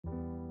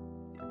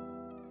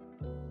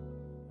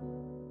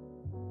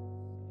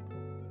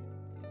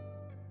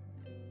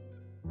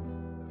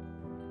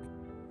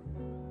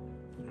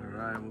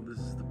Alright, well this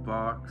is the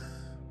box.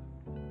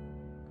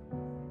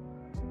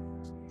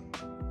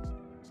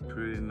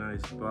 Pretty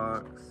nice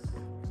box.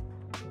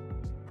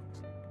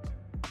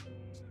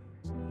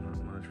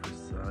 Not much for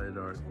side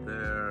art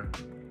there.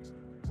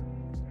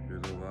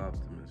 Good old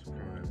Optimus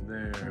Prime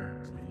there.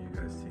 I mean, you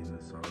guys seen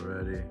this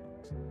already.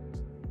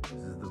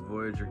 This is the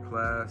Voyager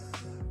class.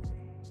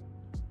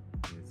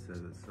 It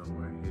says it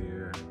somewhere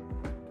here.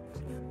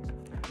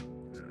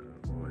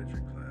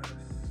 Voyager class.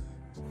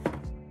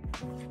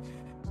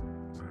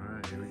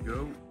 Alright, here we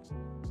go.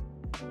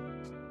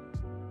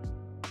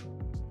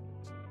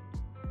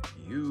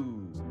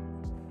 You.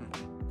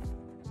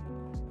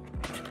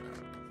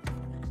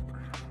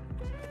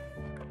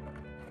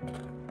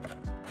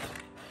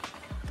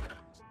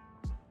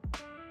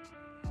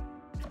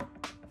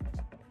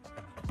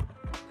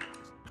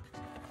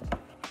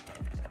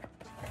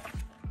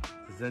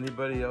 Does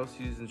anybody else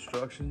use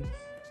instructions?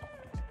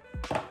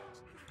 If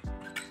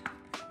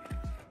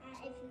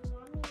you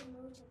want me to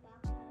move the box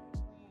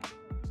out of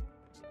the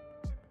way,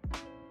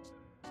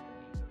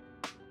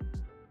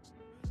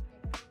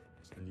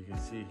 And you can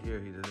see here,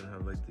 he doesn't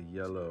have like the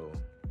yellow.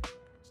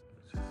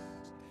 Let's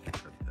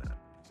just cut that.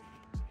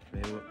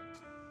 Maybe.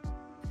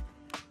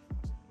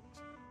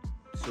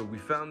 So we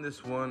found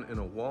this one in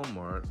a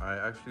Walmart. I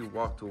actually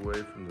walked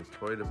away from the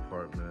toy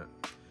department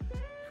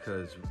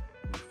because we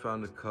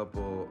found a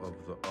couple of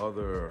the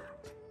other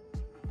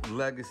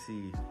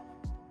legacy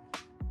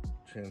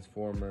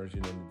Transformers,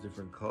 you know, the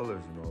different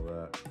colors and all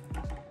that.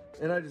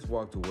 And I just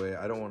walked away.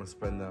 I don't want to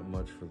spend that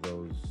much for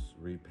those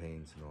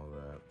repaints and all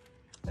that.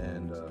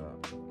 And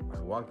I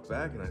walked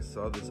back and I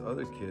saw this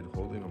other kid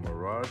holding a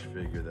Mirage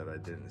figure that I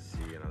didn't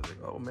see. And I was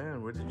like, oh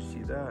man, where did you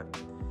see that?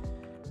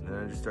 And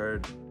then I just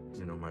started,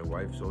 you know, my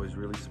wife's always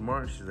really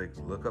smart. She's like,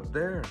 look up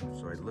there.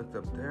 So I looked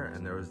up there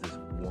and there was this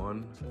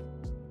one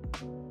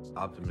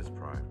Optimus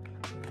Prime.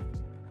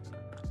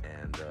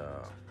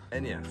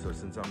 And yeah, so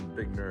since I'm a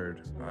big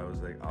nerd, I was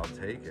like, I'll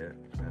take it.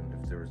 And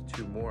if there was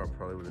two more, I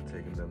probably would have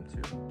taken them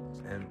too.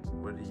 And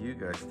what do you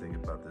guys think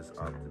about this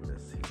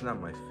Optimus? He's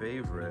not my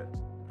favorite,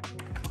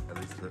 at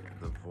least the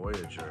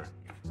Voyager,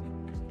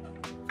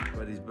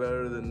 but he's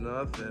better than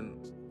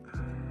nothing.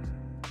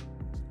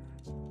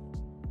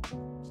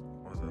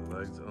 Oh, the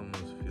legs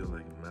almost feel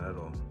like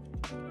metal.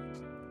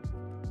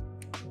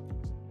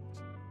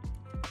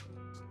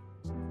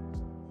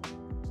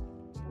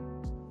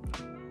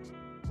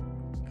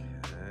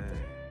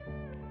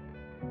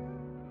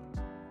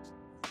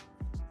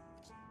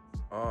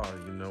 Oh,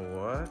 you know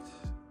what?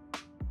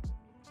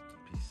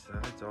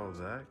 Besides all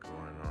that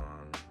going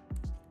on,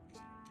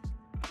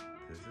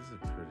 this is a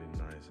pretty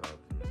nice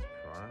Optimus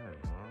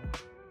Prime, huh?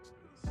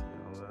 See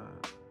all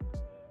that?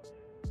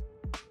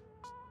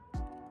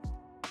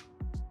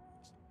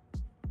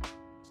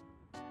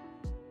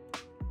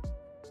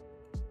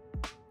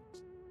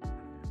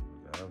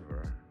 Whatever.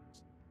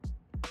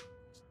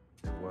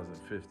 It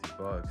wasn't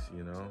 $50,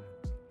 you know?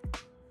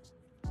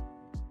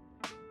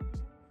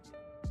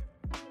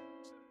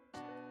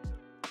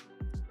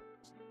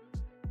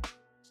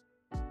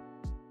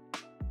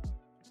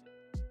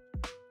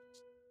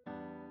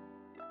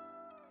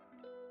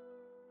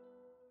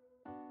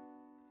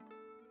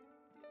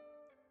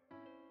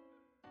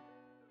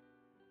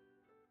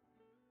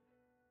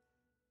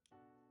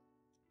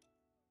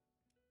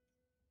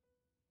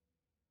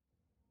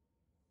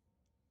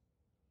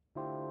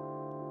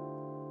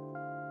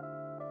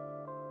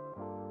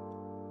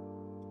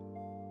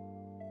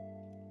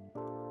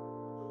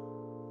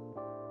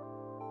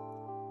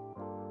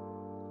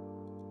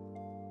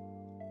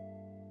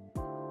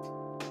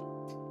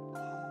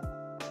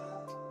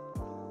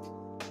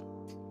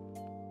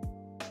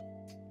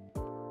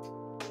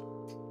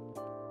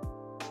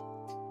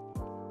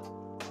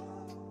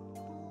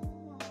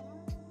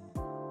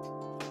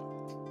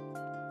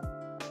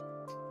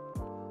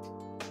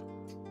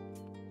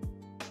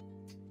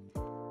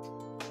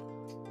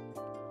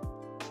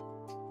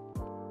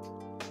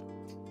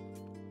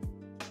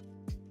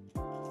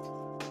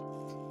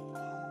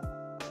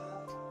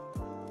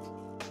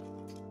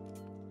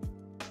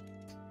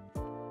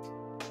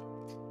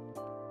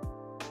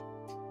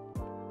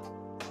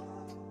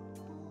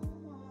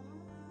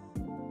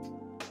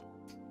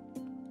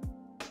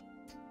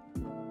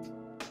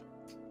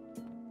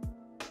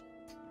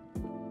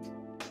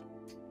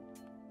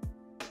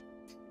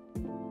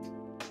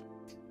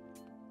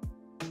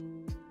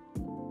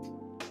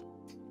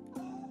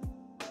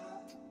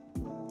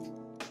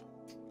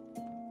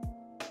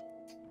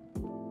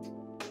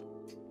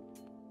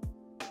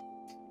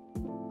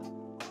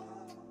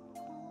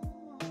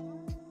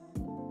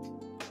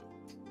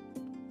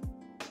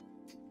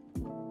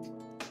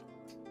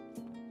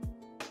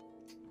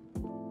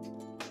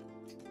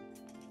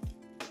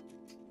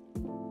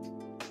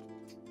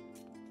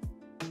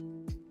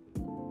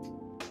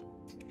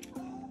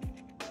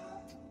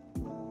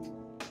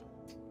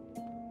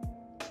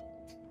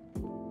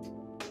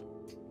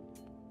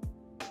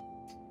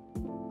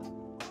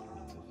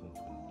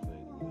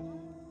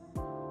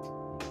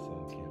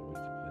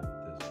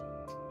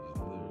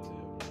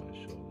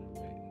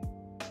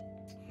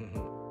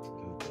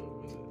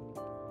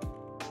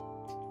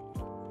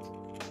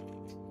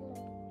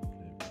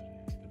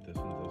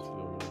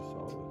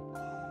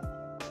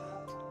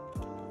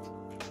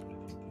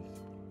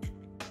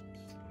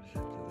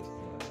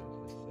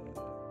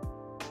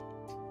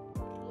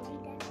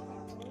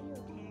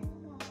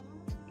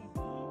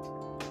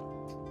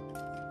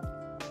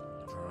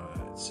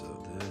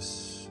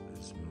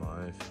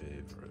 my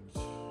favorite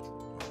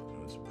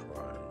Optimus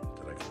Prime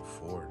that I can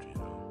afford, you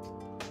know.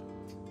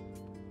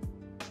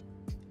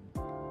 I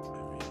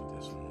mean,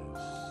 this one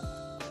was...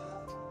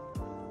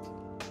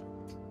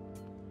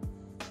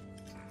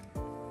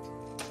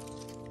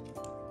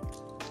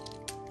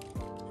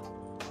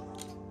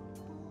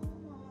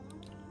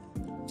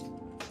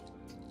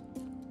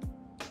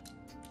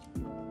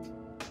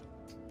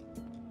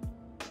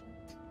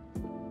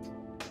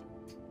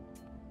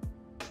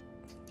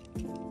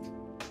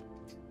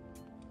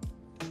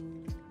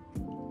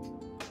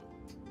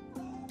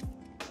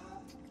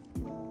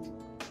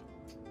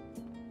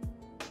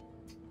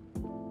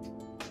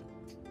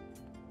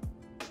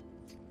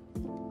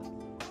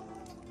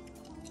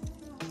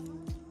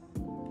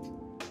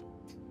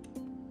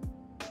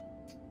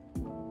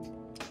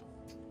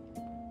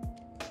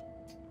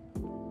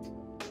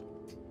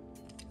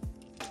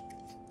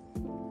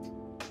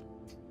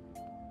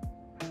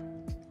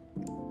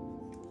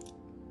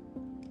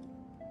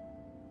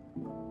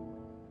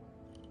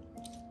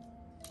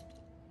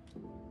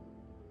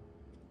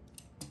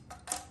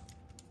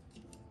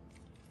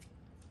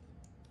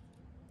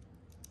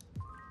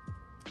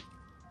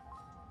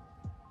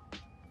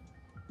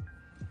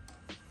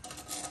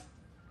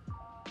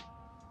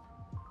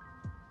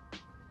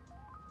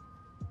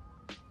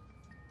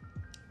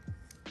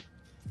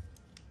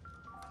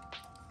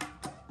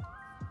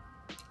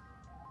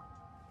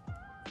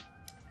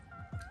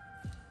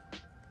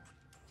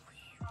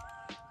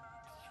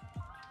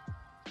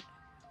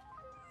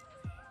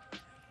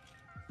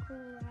 Cool,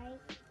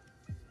 right?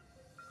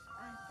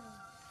 Awesome.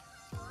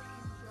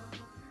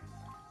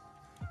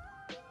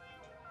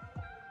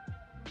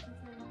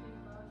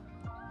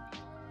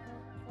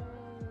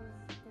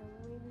 The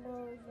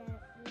windows that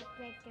look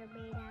like they're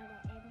made out of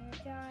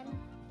energon.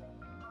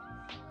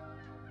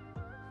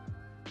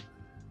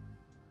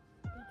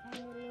 They kind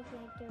of look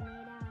like they're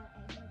made out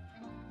of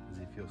energon. Does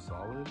he feel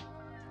solid?